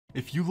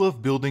If you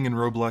love building in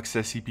Roblox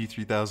SCP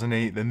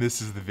 3008, then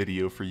this is the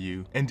video for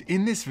you. And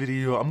in this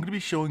video, I'm going to be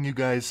showing you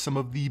guys some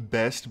of the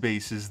best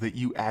bases that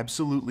you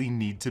absolutely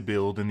need to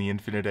build in the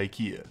Infinite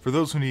Ikea. For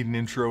those who need an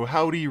intro,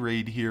 howdy,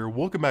 Raid here,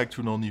 welcome back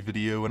to an all-new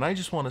video, and I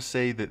just want to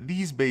say that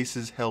these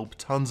bases help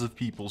tons of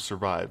people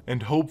survive,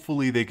 and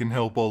hopefully they can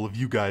help all of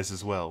you guys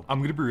as well. I'm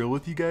going to be real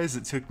with you guys,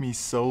 it took me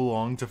so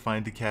long to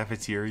find a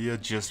cafeteria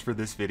just for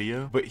this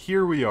video, but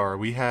here we are.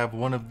 We have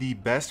one of the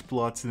best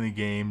plots in the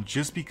game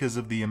just because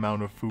of the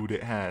amount of food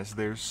it has.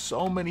 There's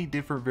so many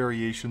different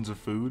variations of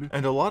food,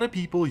 and a lot of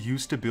people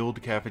used to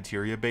build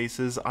cafeteria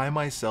bases. I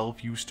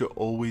myself used to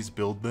always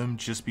build them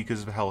just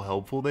because of how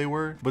helpful they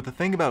were. But the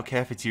thing about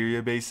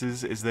cafeteria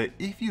bases is that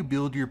if you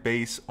build your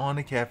base on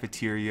a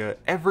cafeteria,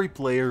 every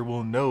player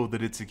will know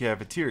that it's a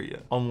cafeteria.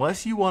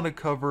 Unless you want to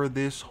cover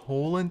this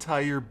whole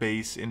entire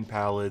base in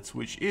pallets,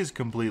 which is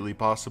completely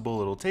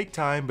possible. It'll take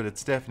time, but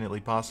it's definitely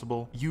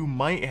possible. You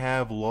might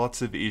have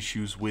lots of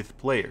issues with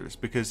players,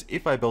 because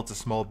if I built a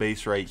small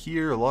base right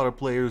here, a lot of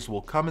players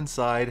will come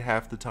inside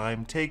half the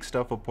time, take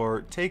stuff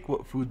apart, take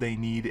what food they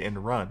need,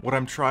 and run. What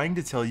I'm trying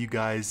to tell you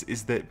guys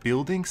is that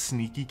building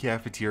sneaky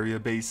cafeteria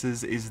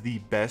bases is the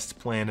best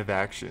plan of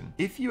action.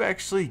 If you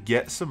actually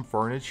get some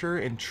furniture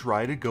and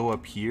try to go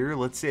up here,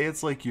 let's say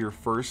it's like your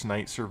first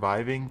night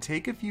surviving,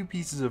 take a few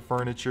pieces of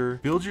furniture,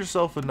 build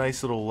yourself a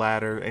nice little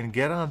ladder, and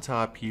get on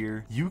top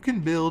here, you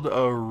can build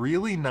a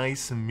really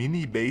nice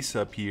mini base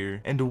up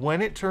here, and when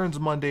it turns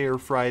Monday or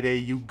Friday,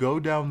 you go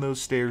down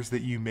those stairs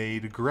that you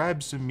made,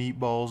 grab some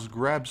meatballs,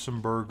 grab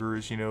some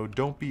burgers, you know,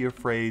 don't be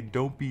afraid,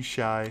 don't be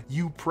shy.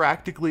 You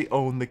practically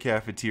own the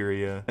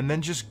cafeteria, and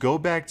then just go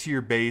back to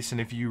your base,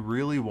 and if you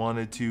really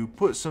wanted to,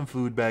 put some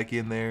food back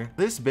in there.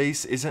 This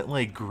base isn't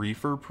like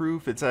griefer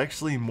proof, it's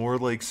actually more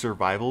like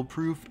survival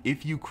proof.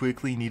 If you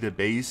quickly need a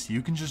base,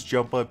 you can just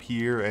jump up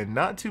here and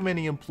not too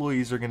many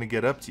employees are going to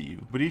get up to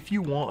you. But if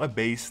you want a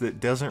base that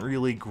doesn't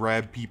really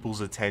grab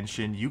people's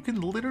attention, you can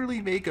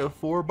literally make a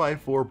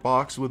 4x4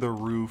 box with a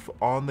roof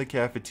on the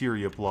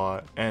cafeteria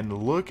plot,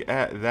 and look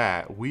at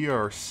that, we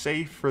are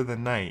safe for the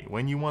night.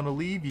 When you want to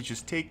leave, you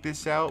just take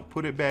this out,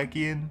 put it back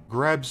in,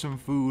 grab some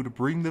food,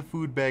 bring the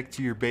food back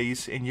to your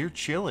base, and you're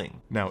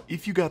chilling. Now,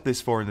 if you got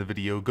this far in the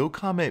video, go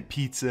comment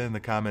pizza in the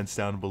comments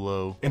down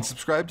below, and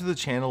subscribe to the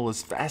channel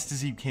as fast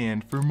as you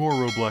can for more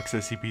Roblox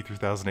SCP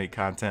 3008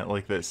 content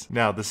like this.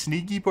 Now, the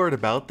sneaky part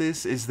about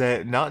this is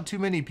that not too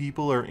many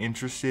people are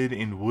interested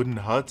in wooden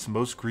huts.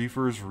 Most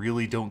griefers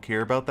really don't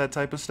care about that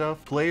type of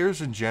stuff.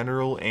 Players in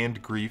general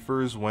and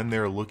griefers, when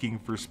they're looking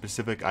for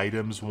specific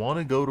items, want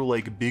to go to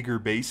like bigger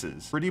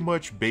bases. Pretty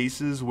much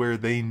bases where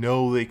they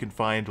know they can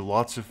find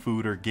lots of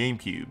food or game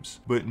cubes.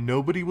 But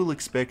nobody will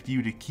expect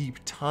you to keep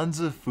tons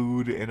of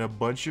food and a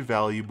bunch of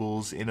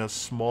valuables in a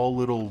small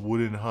little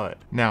wooden hut.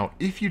 Now,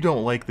 if you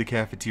don't like the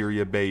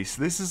cafeteria base,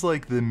 this is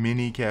like the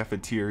mini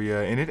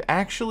cafeteria, and it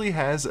actually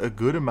has a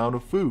good amount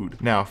of food.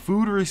 Now,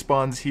 food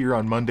respawns here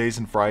on Mondays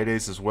and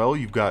Fridays as well.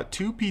 You've got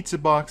 2 pizza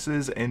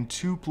boxes and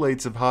 2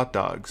 plates of hot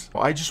dogs.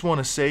 I just want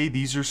to say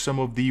these are some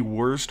of the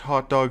worst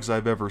hot dogs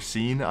I've ever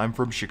seen. I'm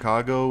from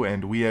Chicago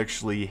and we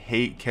actually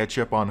hate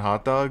ketchup on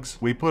hot dogs.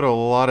 We put a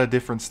lot of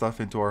different stuff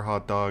into our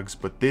hot dogs,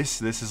 but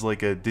this is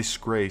like a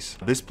disgrace.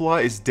 This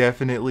plot is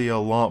definitely a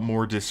lot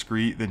more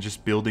discreet than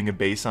just building a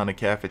base on a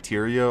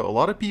cafeteria. A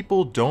lot of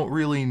people don't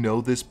really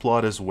know this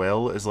plot as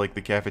well as like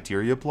the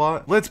cafeteria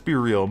plot. Let's be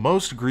real,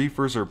 most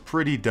griefers are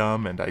pretty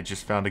dumb, and I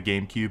just found a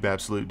GameCube,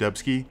 absolute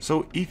dubski.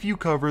 So if you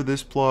cover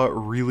this plot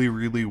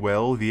really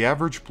well, the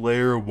average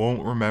player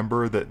won't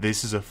remember that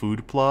this is a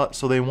food plot,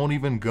 so they won't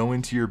even go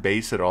into your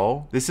base at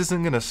all. This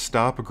isn't gonna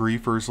stop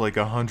griefers like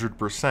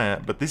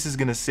 100%, but this is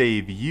gonna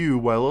save you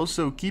while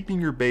also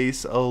keeping your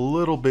base a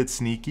little bit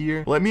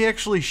sneakier. Let me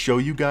actually show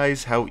you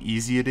guys how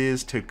easy it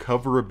is to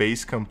cover a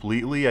base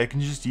completely. I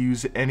can just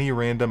use any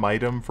random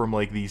item from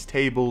like these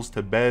tables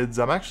to beds.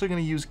 I'm actually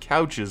gonna use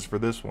couches for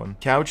this one.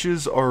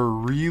 Couches are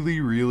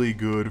really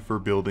good for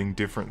building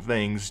different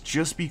things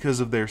just because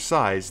of their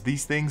size.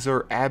 These things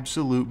are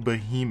absolute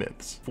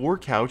behemoths. 4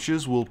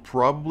 couches will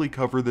probably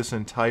cover this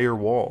entire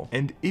wall.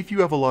 And if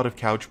you have a lot of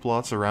couch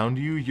plots around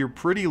you, you're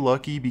pretty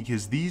lucky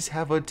because these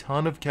have a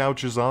ton of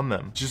couches on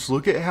them. Just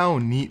look at how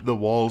neat the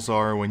walls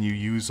are when you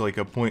use like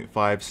a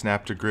 0.5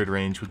 snap to grid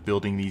range with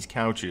building these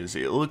couches.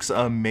 It looks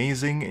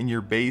amazing and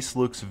your base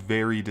looks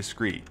very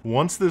discreet.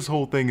 Once this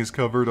whole thing is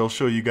covered, I'll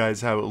show you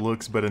guys how it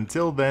looks, but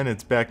until then,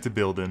 it's back to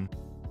building.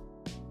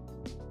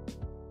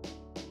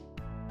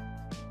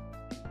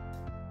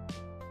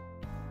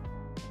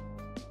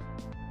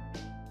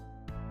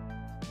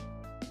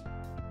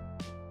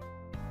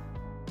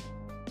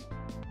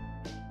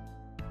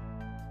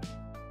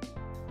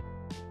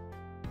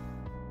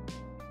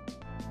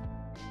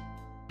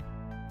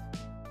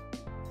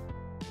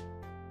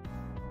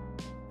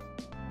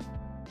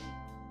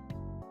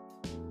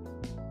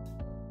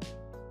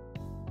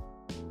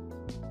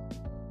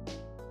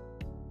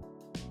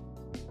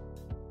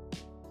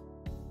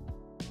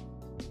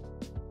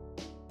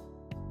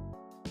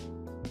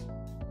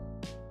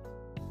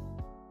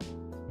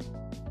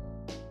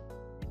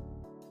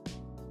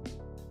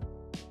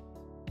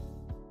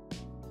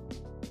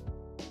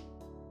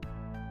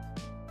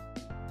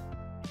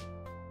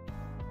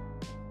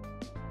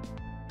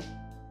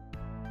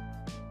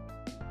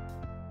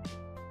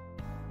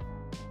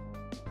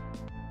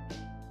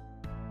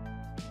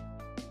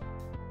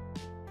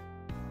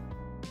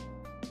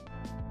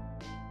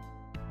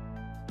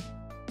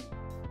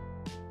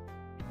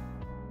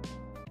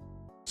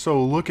 So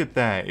look at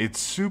that, it's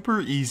super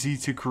easy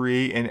to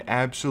create an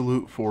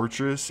absolute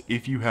fortress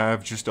if you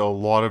have just a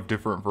lot of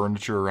different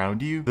furniture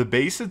around you. The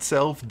base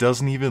itself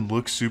doesn't even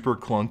look super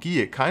clunky,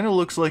 it kind of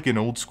looks like an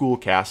old school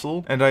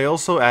castle. And I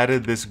also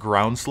added this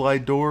ground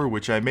slide door,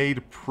 which I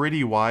made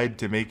pretty wide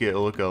to make it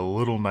look a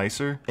little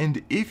nicer.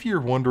 And if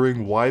you're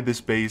wondering why this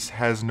base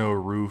has no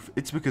roof,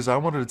 it's because I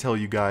wanted to tell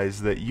you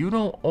guys that you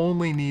don't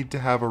only need to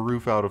have a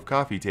roof out of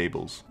coffee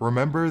tables.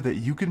 Remember that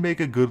you can make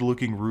a good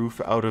looking roof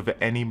out of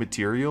any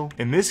material.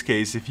 In this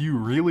case, if you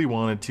really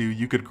wanted to,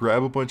 you could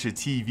grab a bunch of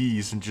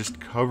TVs and just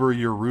cover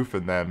your roof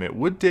in them. It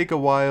would take a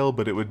while,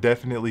 but it would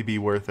definitely be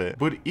worth it.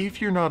 But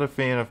if you're not a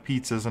fan of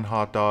pizzas and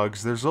hot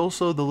dogs, there's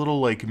also the little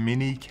like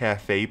mini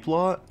cafe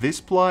plot. This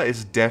plot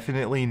is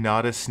definitely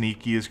not as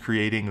sneaky as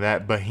creating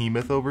that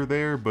behemoth over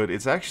there, but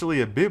it's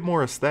actually a bit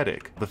more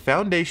aesthetic. The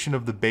foundation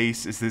of the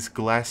base is this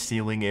glass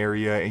ceiling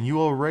area, and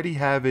you already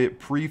have it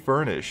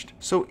pre-furnished.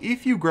 So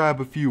if you grab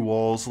a few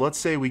walls, let's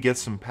say we get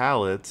some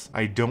pallets.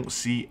 I don't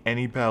see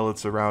any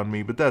pallets around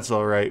me, but that's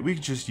alright. We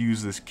can just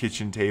use this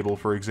kitchen table,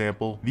 for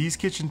example. These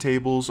kitchen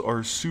tables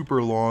are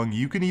super long.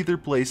 You can either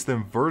place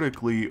them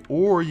vertically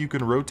or you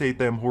can rotate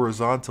them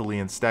horizontally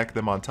and stack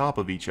them on top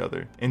of each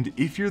other. And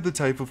if you're the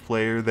type of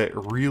player that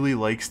really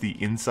likes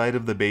the inside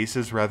of the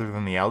bases rather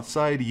than the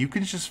outside, you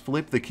can just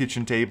flip the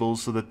kitchen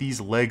tables so that these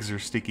legs are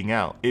sticking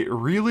out. It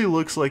really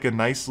looks like a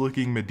nice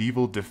looking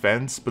medieval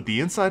defense, but the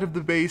inside of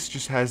the base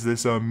just has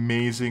this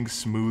amazing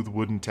smooth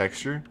wooden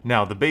texture.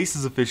 Now the base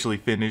is officially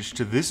finished.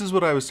 This is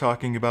what I was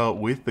talking about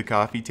with the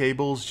coffee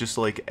tables, just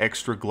like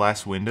extra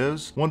glass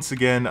windows. Once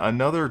again,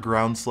 another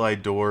ground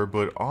slide door,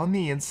 but on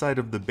the inside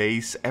of the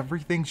base,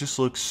 everything just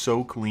looks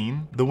so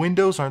clean. The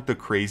windows aren't the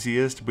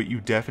craziest, but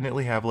you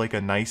definitely have like a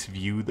nice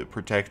view that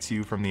protects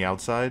you from the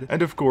outside.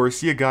 And of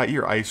course, you got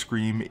your ice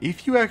cream.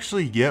 If you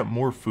actually get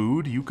more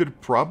food, you could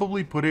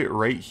probably put it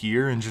right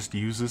here and just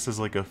use this as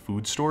like a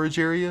food storage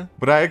area.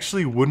 But I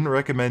actually wouldn't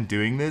recommend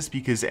doing this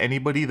because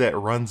anybody that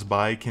runs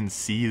by can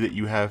see that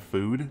you have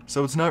food,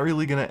 so it's not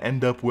really gonna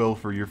end up well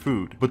for your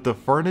food. But the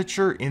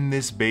furniture in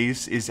this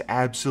base is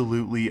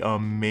absolutely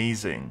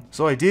amazing.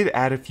 So I did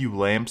add a few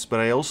lamps, but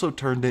I also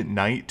turned it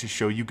night to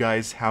show you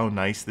guys how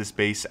nice this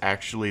base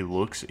actually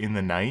looks in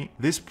the night.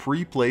 This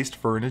pre-placed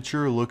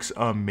furniture looks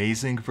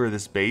amazing for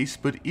this base,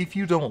 but if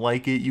you don't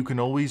like it, you can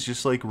always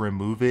just like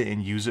remove it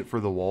and use it for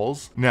the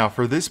walls. Now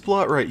for this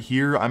plot right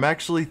here, I'm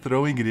actually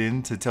throwing it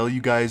in to tell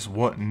you guys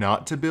what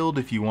not to build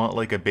if you want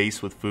like a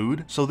base with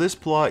food. So this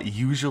plot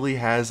usually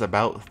has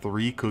about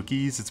 3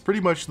 cookies. It's pretty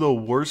much the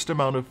worst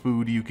amount of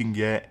food you can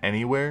get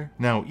anywhere.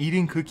 Now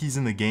eating cookies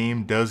in the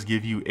game does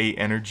give you 8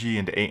 energy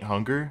and 8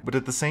 hunger, but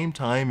at the same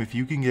time, if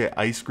you can get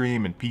ice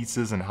cream and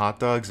pizzas and hot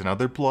dogs and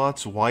other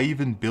plots, why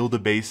even build a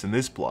base in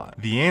this plot?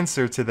 The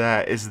answer to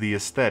that is the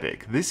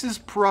aesthetic. This is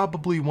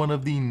probably one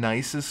of the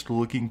nicest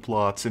looking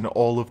plots in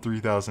all of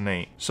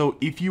 3008. So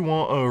if you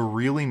want a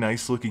really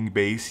nice looking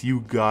base,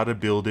 you gotta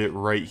build it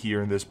right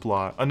here in this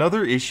plot.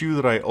 Another issue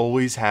that I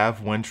always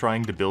have when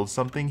trying to build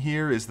something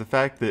here is the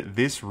fact that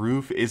this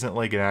roof isn't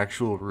like an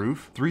actual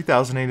roof.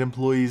 3008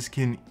 employees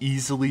can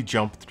easily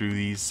jump through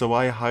these, so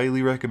I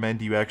highly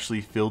recommend you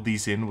actually fill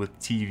these in with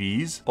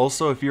TVs.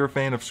 Also, if you're a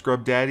fan of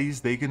scrub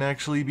daddies, they can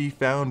actually be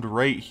found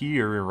right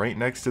here, right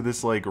next to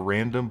this like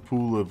random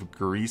pool of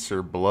grease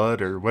or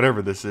blood or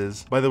whatever this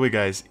is. By the way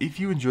guys, if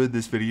you enjoyed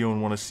this video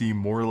and want to see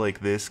more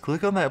like this,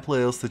 click on that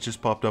playlist that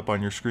just popped up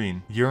on your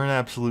screen. You're an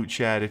absolute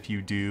Chad if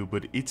you do,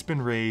 but it's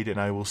been Raid and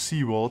I will see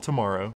you all tomorrow.